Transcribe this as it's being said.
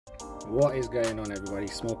What is going on, everybody?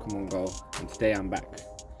 Smokemon Go, and today I'm back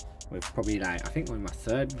with probably like, I think one of my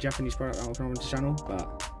third Japanese product I'm opening on this channel.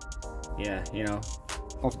 But yeah, you know,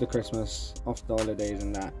 off the Christmas, off the holidays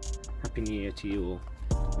and that, Happy New Year to you all.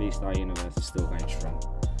 Vstar universe is still going strong.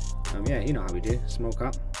 Yeah, you know how we do, smoke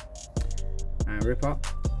up and rip up.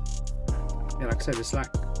 Yeah, like I said, it's like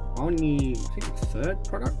only, I think, the third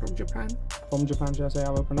product from Japan should I say,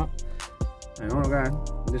 I've opened up. And oh my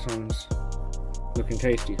god, this one's looking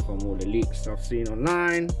tasty from all the leaks I've seen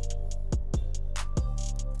online.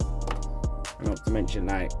 And not to mention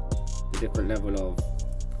like the different level of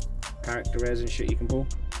character rares and shit you can pull.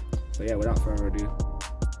 So yeah, without further ado,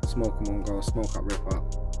 Smokemon Go, smoke up, rip up.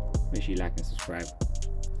 Make sure you like and subscribe.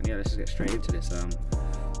 And yeah, let's just get straight into this. Ones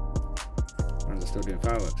are still doing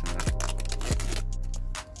fireworks and that.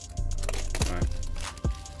 Right.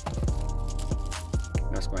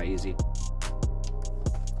 That's quite easy.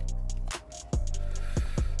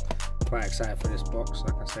 Quite excited for this box,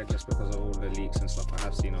 like I said, just because of all the leaks and stuff I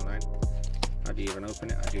have seen online. How do you even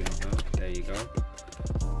open it? I do not know. There you go.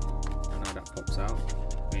 I know that pops out.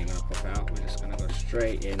 We ain't gonna pop it out. We're just gonna go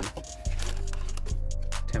straight in.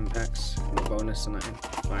 10 packs, no bonus or nothing.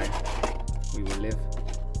 5. We will live.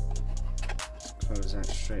 Let's close that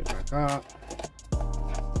straight back up.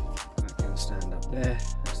 That can stand up there.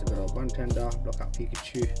 That's a good old bartender. Block out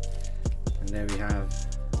Pikachu. And there we have.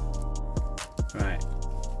 Right.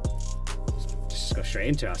 Just go straight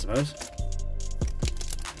into it, I suppose.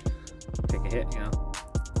 Take a hit, you know.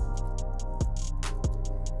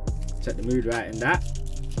 Set the mood right in that.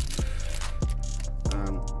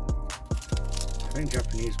 I think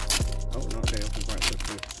Japanese. Oh no, they open quite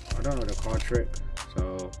quickly. I don't know the card trick,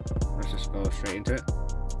 so let's just go straight into it.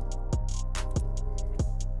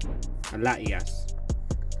 A Latias.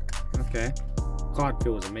 Okay. Card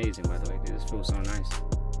feels amazing, by the way. This feels so nice.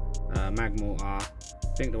 Magmortar.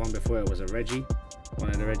 I think the one before it was a Reggie. One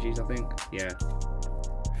of the Reggies, I think. Yeah.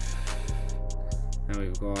 Now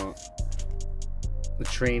we've got the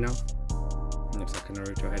trainer. Looks like a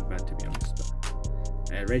Naruto headband, to be honest.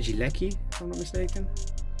 But Reggie Lecky, if I'm not mistaken.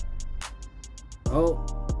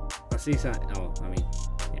 Oh, I see that. Oh, I mean,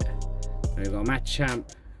 yeah. Then we've got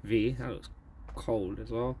Machamp V. That looks cold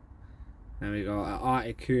as well. Then we got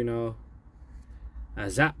Articuno,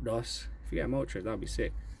 Zapdos. If you get a Moltres, that'd be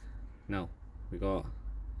sick. No, we got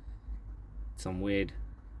some weird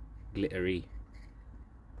glittery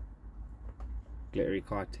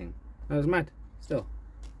card thing. That was mad. Still,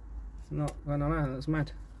 it's not going on. That's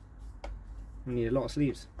mad. We need a lot of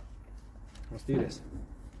sleeves. Let's do this.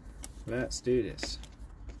 Let's do this.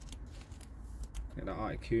 Get that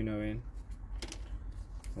Articuno in.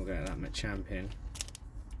 We'll get that Machamp in.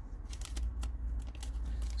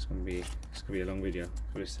 It's gonna be a long video.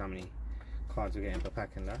 So this is how many cards we're getting per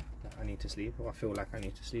pack in that I need to sleeve, or I feel like I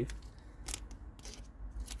need to sleeve.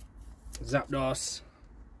 Zapdos.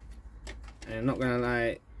 And I'm not gonna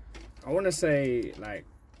lie, I wanna say like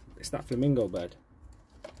it's that flamingo bird.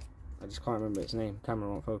 I just can't remember its name. Camera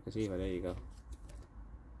won't focus either. There you go.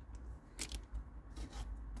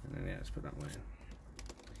 And then yeah, let's put that one in.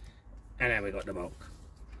 And then we got the bulk.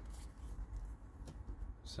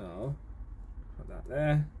 So put that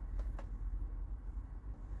there.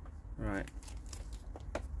 Right.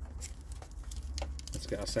 Let's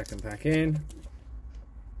get our second pack in.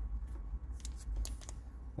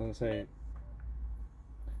 I was gonna say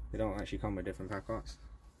they don't actually come with different pack arts.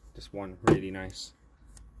 Just one really nice,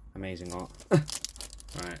 amazing art.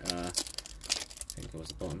 Right, I think it was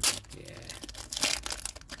the bottom. Yeah.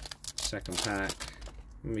 Second pack.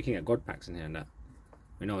 We can get god packs in here and that.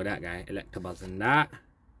 We know that guy. Electabuzz and that.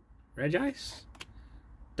 Regice.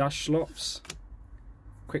 Dust Slops.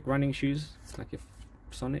 Quick running shoes. Like your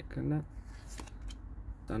Sonic and that.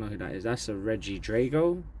 Don't know who that is. That's a Reggie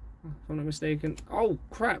Drago, if I'm not mistaken. Oh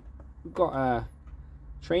crap. We've got a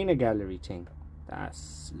trainer gallery thing. That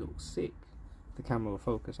looks sick. The camera will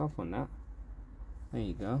focus off on that. There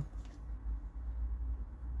you go.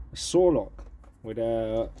 A Sorlock with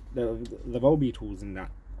the Volby tools in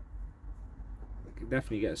that. I could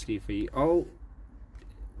definitely get a sleeve for you. Oh,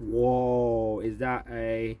 whoa! Is that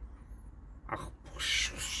a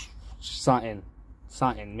Satin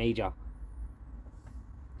Major?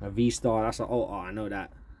 A Vstar. That's an alt art. I know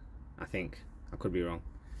that. I think I could be wrong.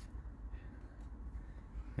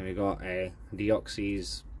 And we got a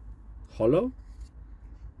Deoxys Hollow.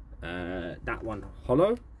 That one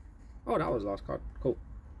Hollow. Oh, that was the last card. Cool.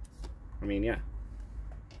 I mean, yeah.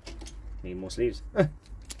 Need more sleeves.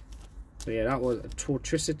 So yeah, that was a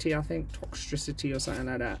Tortricity, I think. Toxtricity or something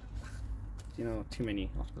like that. You know, too many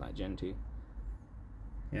after like Gen 2.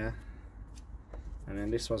 Yeah. And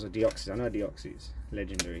then this was a Deoxys. I know Deoxys,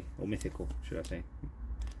 legendary or mythical, should I say?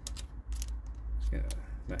 Let's get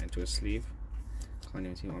that into a sleeve. Can't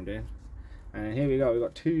even see what I'm doing. And here we go. We've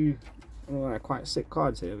got two quite sick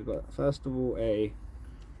cards here. We've got first of all I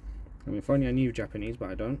mean, if only I knew Japanese, but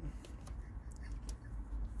I don't.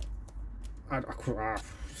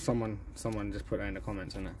 Someone just put that in the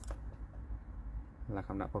comments, innit? Like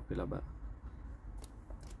I'm that popular, but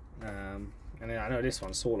and then I know this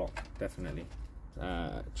one, Sorlock, definitely.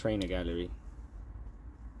 Trainer gallery.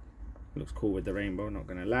 Looks cool with the rainbow, not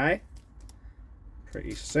gonna lie.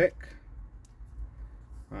 Pretty sick.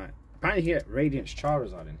 Right. Apparently you get Radiance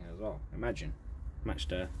Charizard in here as well. Imagine. Match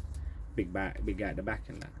the big guy at the back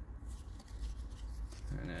in that.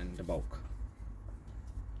 And then the bulk.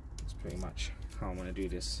 That's pretty much how I'm gonna do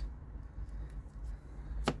this.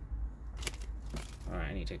 Alright,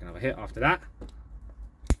 I need to take another hit after that.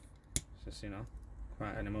 It's just, you know,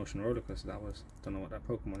 quite an emotional roller coaster that was. Don't know what that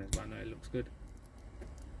Pokemon is, but I know it looks good.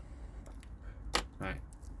 Alright.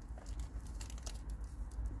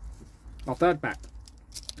 Our third pack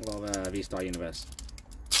of Vstar Universe.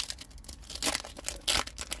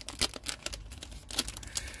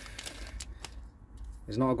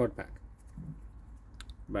 It's not a god pack,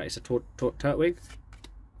 but it's a Turtwig,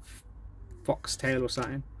 Foxtail or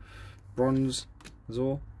something, Bronze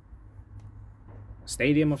Zor,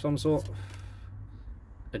 Stadium of some sort,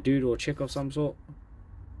 a dude or chick of some sort,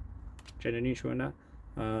 gender neutral in that,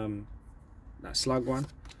 that slug one.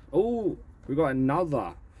 Oh, we got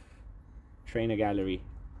another Trainer Gallery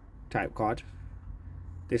type card.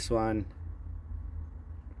 This one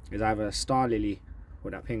is either a Star Lily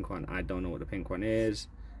or that pink one. I don't know what the pink one is.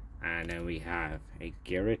 And then we have a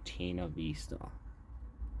Giratina Vstar.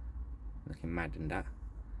 Looking mad in that.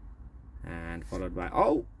 And followed by,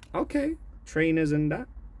 oh, okay, trainers and that.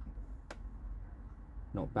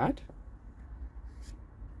 Not bad.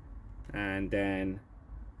 And then,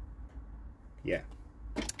 yeah,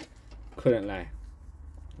 couldn't lie.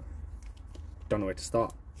 Don't know where to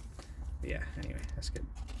start. But yeah, anyway, let's get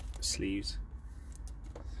the sleeves.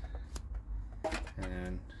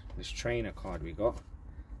 And this trainer card we got.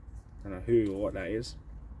 I don't know who or what that is.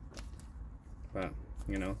 But,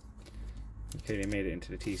 you know, you clearly made it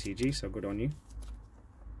into the TCG, so good on you.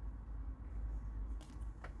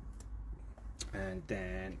 And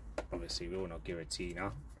then, obviously, we all know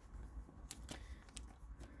Giratina.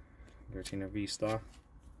 Giratina Vstar. I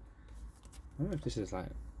don't know if this is like,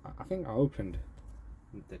 I think I opened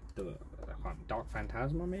the Dark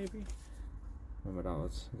Phantasma, maybe? Remember that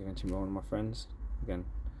was given to me by one of my friends. Again,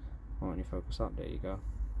 why don't you focus up? There you go.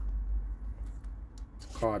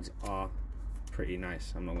 Cards are pretty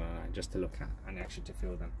nice, I'm not gonna lie, just to look at and actually to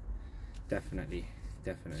feel them. Definitely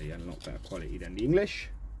a lot better quality than the English,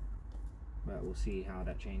 but we'll see how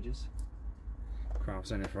that changes. Craft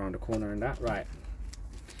Zenith around the corner and that, right.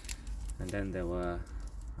 And then there were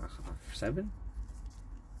 7.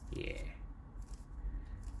 Yeah.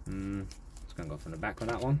 Just gonna go from the back on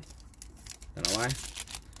that one. Don't know why.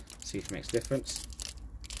 See if it makes a difference.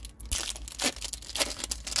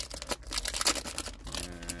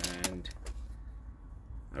 And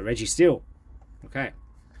a Registeel. Okay.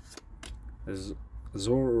 There's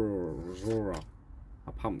Zora.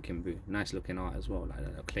 A Pumpkin Boo. Nice looking art as well, like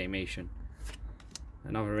a claymation.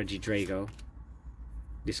 Another Regidrago.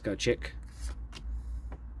 Disco Chick.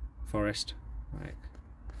 Forest. Right.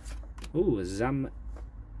 Ooh, it's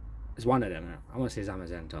one of them. I want to say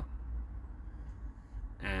Zamazenta.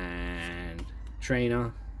 And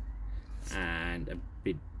Trainer. And a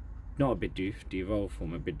bit, not a Bidoof, the evolved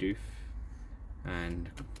form of Bidoof. And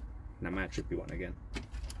a mad trippy one again. It's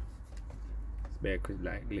bare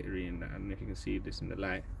like glittery in that. I don't know if you can see this in the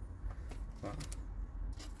light. But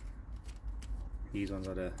these ones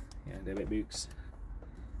are they're a bit books.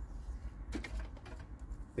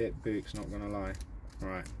 Bit books, not gonna lie.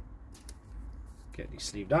 Right. Get these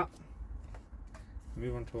sleeved up.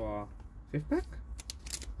 Move on to our 5th pack.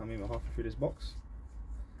 I'm even halfway through this box.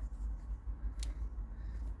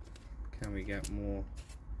 Can we get more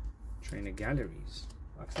trainer galleries?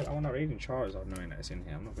 Like I said, I want a Radiant Charizard knowing that it's in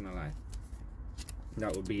here, I'm not gonna lie.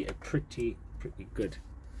 That would be a pretty good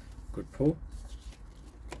pull.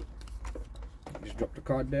 Just drop the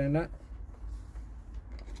card there and that.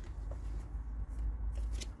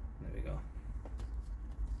 There we go.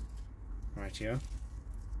 Right here.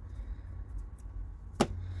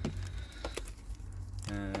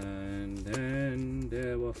 And then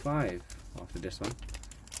there were 5 after this one.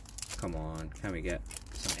 Come on, can we get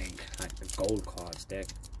some ink? Like the gold cards there.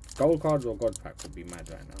 Gold cards or god pack would be mad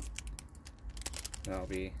right now. That'll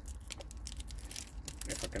be,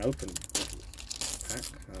 if I can open this pack,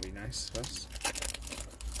 that'll be nice first.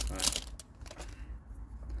 Right.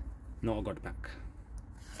 Not a god pack.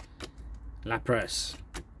 Lapras.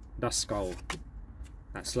 Dust Skull.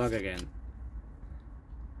 That slug again.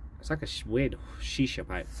 It's like a weird shisha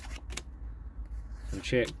pipe. Some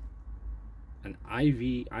chick. An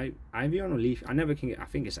Ivyon or Leaf. I never can get. I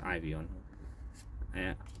think it's Ivyon.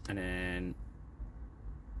 Yeah, and then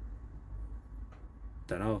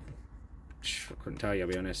don't know. I couldn't tell you. I'll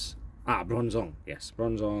be honest. Ah, Bronzong. Yes,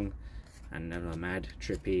 Bronzong. And then a Mad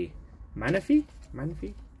Trippy Manaphy.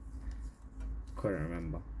 Couldn't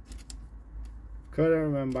remember.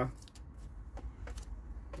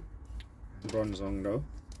 Bronzong though.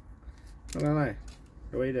 Not gonna lie,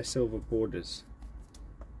 the way the silver borders,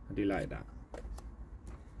 I do like that.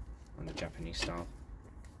 On the Japanese style.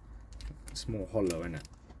 It's more hollow, innit?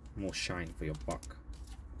 More shine for your buck.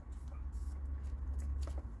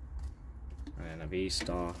 And then a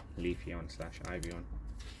V-Star, Leafeon / Ivyon.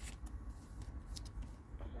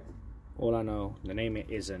 All I know, the name it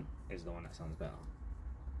isn't, is the one that sounds better.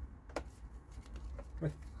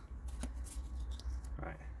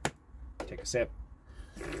 Right, take a sip.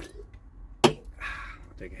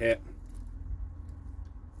 Take a hit.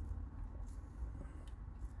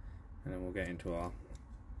 And then we'll get into our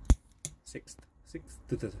sixth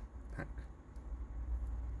pack.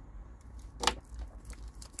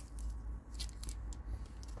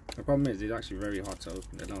 The problem is these are actually very hard to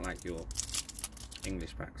open. They don't like your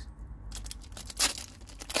English packs.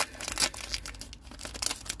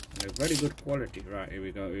 They're very good quality. Right, here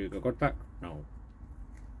we go. God pack? No.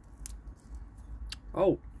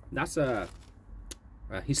 Oh, that's a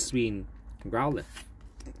Hisuian Growlithe.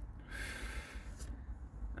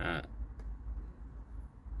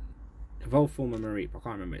 Evolved form of Mareep. I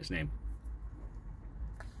can't remember its name.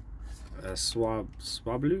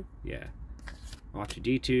 Swablu? Yeah.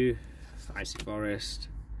 R2D2, Icy Forest,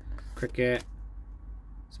 Cricket,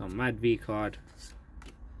 some Mad V card,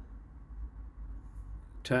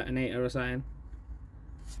 Turtonator or something.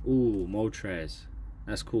 Ooh, Moltres.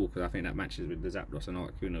 That's cool because I think that matches with the Zapdos and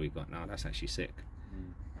Articuno we got now. That's actually sick.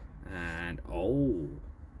 And oh,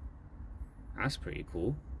 that's pretty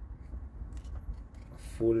cool. A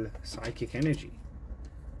full Psychic Energy.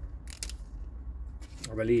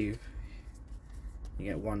 I believe you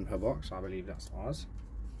get one per box. I believe that's ours.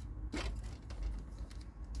 I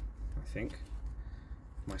think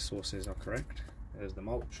my sources are correct. There's the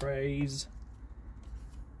Moltres,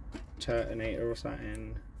 Turtonator or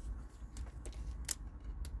something.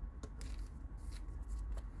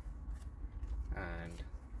 And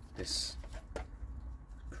this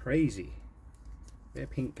crazy, they're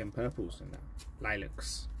pink and purples and that,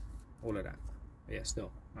 lilacs, all of that. But yeah,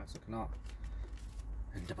 still nice looking art.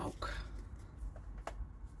 And the bulk.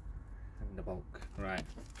 Right.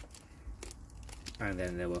 And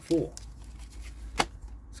then there were 4.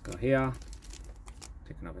 Let's go here.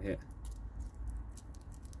 Take another hit.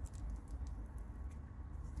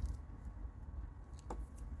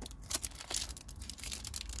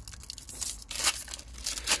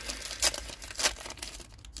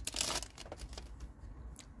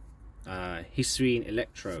 Hisuian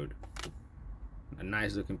Electrode. A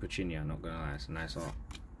nice looking Petunia, not gonna lie, it's a nice art.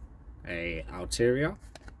 A Altaria.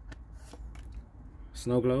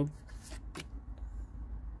 Snow Globe,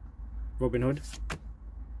 Robin Hood,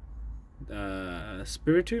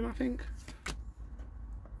 Spiritomb, I think.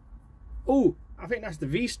 Oh, I think that's the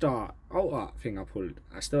Vstar art thing I pulled.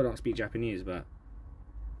 I still don't speak Japanese, but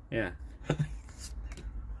yeah.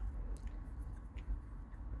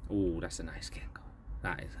 Oh, that's a nice Gengar.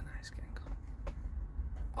 That is a nice Gengar.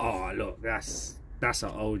 Oh, look, that's an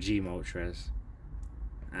OG Moltres.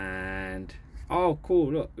 And oh,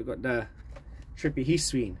 cool. Look, we got the trippy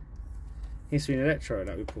Hisuian Electro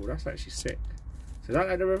that we pulled. That's actually sick. So is that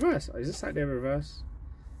like the reverse? Is this like the reverse?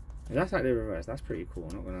 If that's like the reverse, that's pretty cool,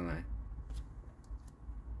 I'm not gonna lie.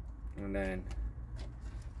 And then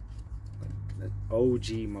the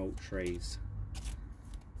OG Moltres.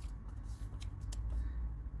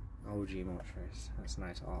 That's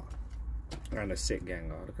nice art. And a sick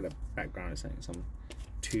Gengar. Look at the background, it's like some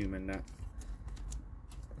tomb and that.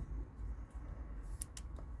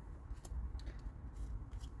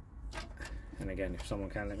 And again, if someone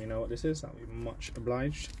can let me know what this is, that would be much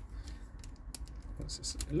obliged.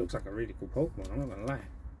 It looks like a really cool Pokemon, I'm not gonna lie.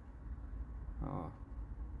 Oh.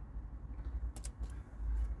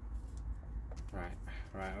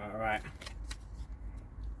 Right.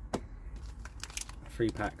 3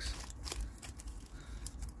 packs.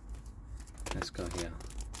 Let's go here.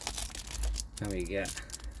 Can we get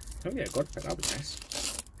a God pack? That'd be nice.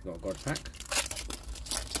 We got a God pack.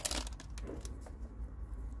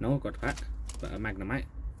 No God pack, but a Magnemite.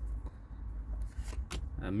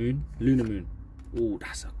 A moon? Lunar moon. Oh,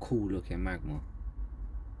 that's a cool looking magma.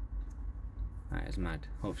 That is mad.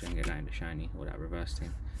 Hopefully I can get that into shiny or that reverse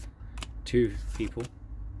thing. 2 people.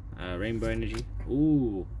 Rainbow energy.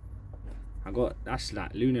 Ooh. I got, that's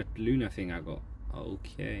that lunar thing I got.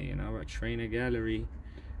 Okay, you know, a trainer gallery.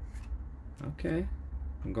 Okay.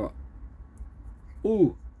 I got,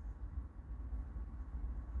 ooh,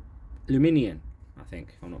 Luminian, I think,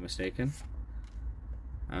 if I'm not mistaken.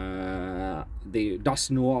 The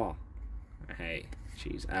Dust Noir. Hey,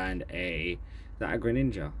 jeez, and is that a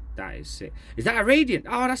Greninja? That is sick. Is that a Radiant?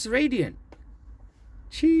 Oh, that's a Radiant.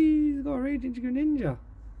 Jeez, got a Radiant Greninja.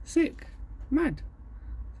 Sick. Mad.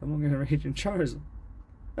 I'm not going to Radiant Charizard.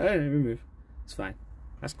 Let me move. It's fine.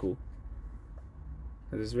 That's cool.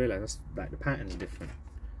 I just realised that's like the pattern's different.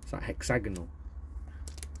 It's like hexagonal.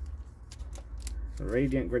 A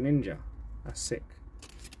Radiant Greninja. That's sick.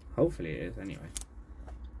 Hopefully it is anyway.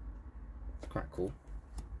 It's quite cool.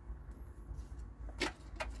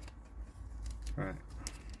 Alright.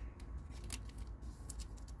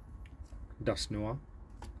 Dust Noir.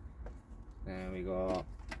 Then we got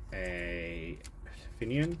a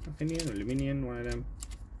Finian or Luminian, one of them.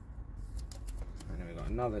 And then we got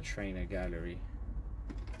another trainer gallery,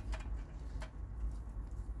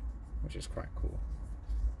 which is quite cool.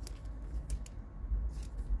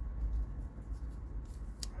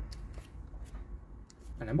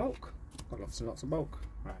 And then bulk. Got lots and lots of bulk.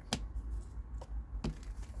 Right.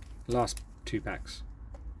 Last 2 packs.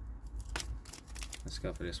 Let's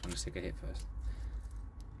go for this one. Let's take a hit first.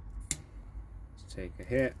 Let's take a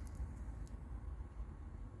hit.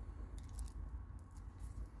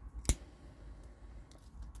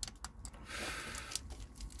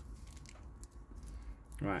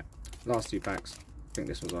 Right, last 2 packs. I think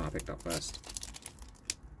this was one I picked up first.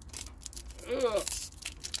 Ugh.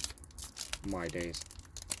 My days.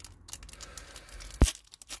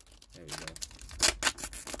 There we go.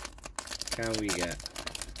 Can we get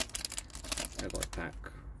a God pack?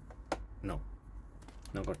 No.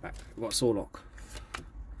 No God pack. We got Solok.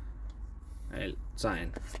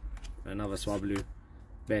 Sign. Another Swablu.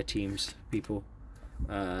 Bear teams, people.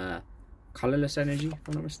 Colorless energy, if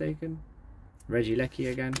I'm not mistaken. Regieleki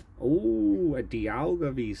again. Oh, a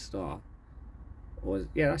Dialga Vstar. Or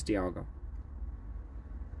yeah, that's Dialga.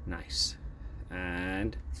 Nice.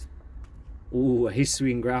 And oh, a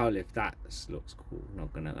Hisuian Growlithe. That looks cool,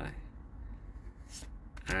 not gonna lie.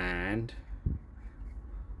 And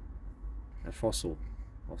a fossil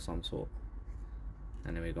of some sort.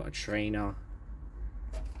 And then we got a trainer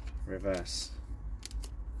reverse.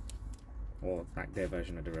 Or back their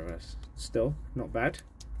version of the reverse. Still, not bad.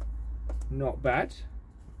 Not bad.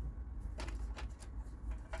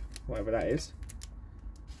 Whatever that is.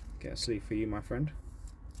 Get a sleeve for you, my friend.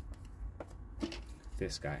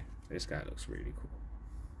 This guy looks really cool.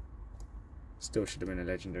 Still should have been a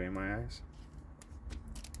legendary in my eyes.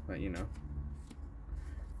 But you know.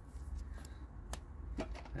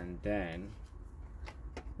 And then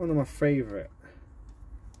one of my favourite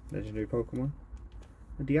legendary Pokemon,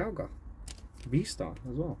 a Dialga Vstar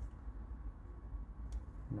as well.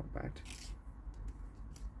 Not bad.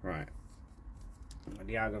 Right, a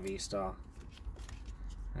Dialga Vstar,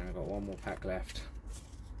 and I've got one more pack left.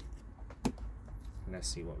 And let's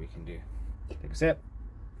see what we can do. Take a sip.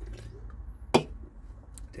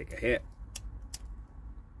 Take a hit.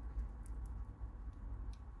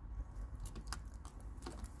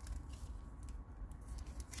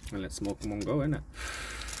 And let Smokemon go, innit?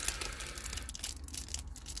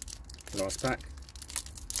 Last pack.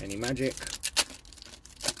 Any magic?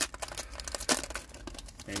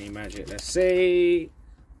 Any magic? Let's see.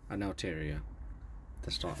 An Altaria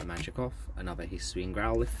to start the magic off. Another Hisuian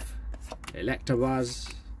Growlithe.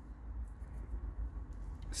 Electabuzz.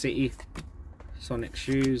 City. Sonic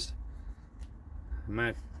Shoes.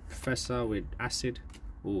 Mad Professor with Acid.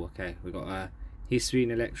 Oh, okay. We got a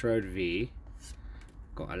Hisuian Electrode V.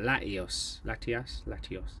 Got a Latios.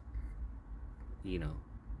 You know.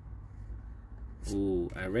 Ooh,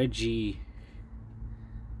 a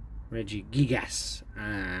Regigigas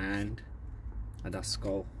and a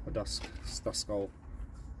Duskull, Duskull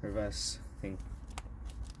reverse thing.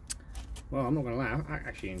 Well, I'm not gonna lie, I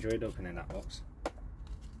actually enjoyed opening that box. I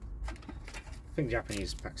think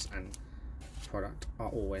Japanese packs and product are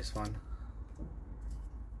always fun.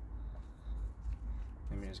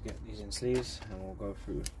 Let me just get these in sleeves and we'll go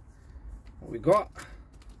through what we got.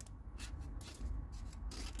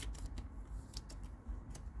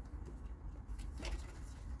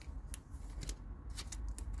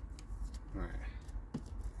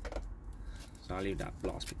 So I'll leave that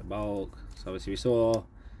last bit of bulk. So obviously we saw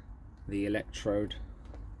the Electrode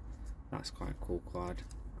That's quite a cool card.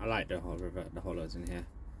 I like the holos in here.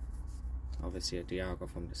 Obviously a Dialga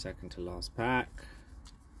from the second to last pack.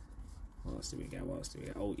 What else did we get? What else did we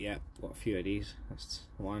get? Oh yeah, got a few of these. That's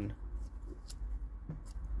one.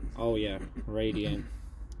 Oh yeah, Radiant.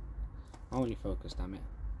 I only focus, damn it.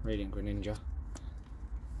 Radiant Greninja.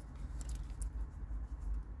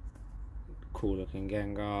 Cool looking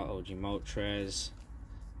Gengar, OG Moltres.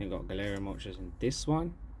 Then got Galarian Moltres in this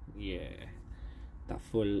one. Yeah. That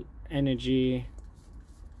full energy.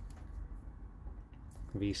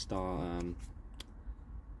 Vstar,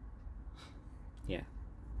 yeah,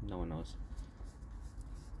 no one knows.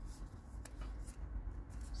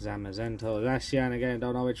 Zamazento, Zacian again,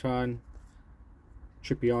 don't know which one.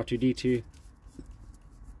 Trippy R2D2.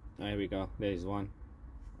 There we go, there's one.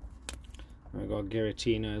 We got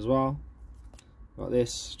Giratina as well. Got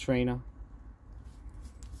this trainer.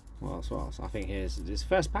 What else? What else? I think here's this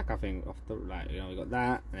first pack. I think off the we got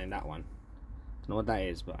that and then that one. Don't know what that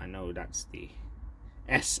is, but I know that's the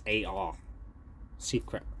SAR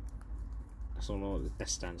secret. That's all I know what the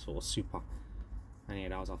S stands for, super. And yeah,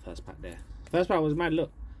 that was our first pack there. First pack was mad.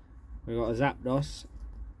 Look, we got a Zapdos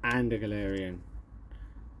and a Galarian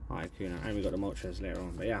Articuno, and we got the Moltres later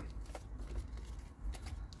on. But yeah,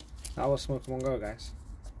 that was Smokemon Go, guys.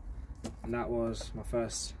 And that was my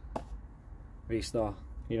first Vstar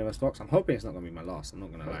Universe box. I'm hoping it's not going to be my last. I'm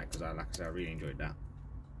not going to lie, because like I said, I really enjoyed that.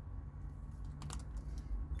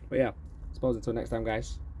 But yeah, I suppose until next time,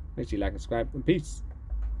 guys, make sure you like and subscribe, and peace.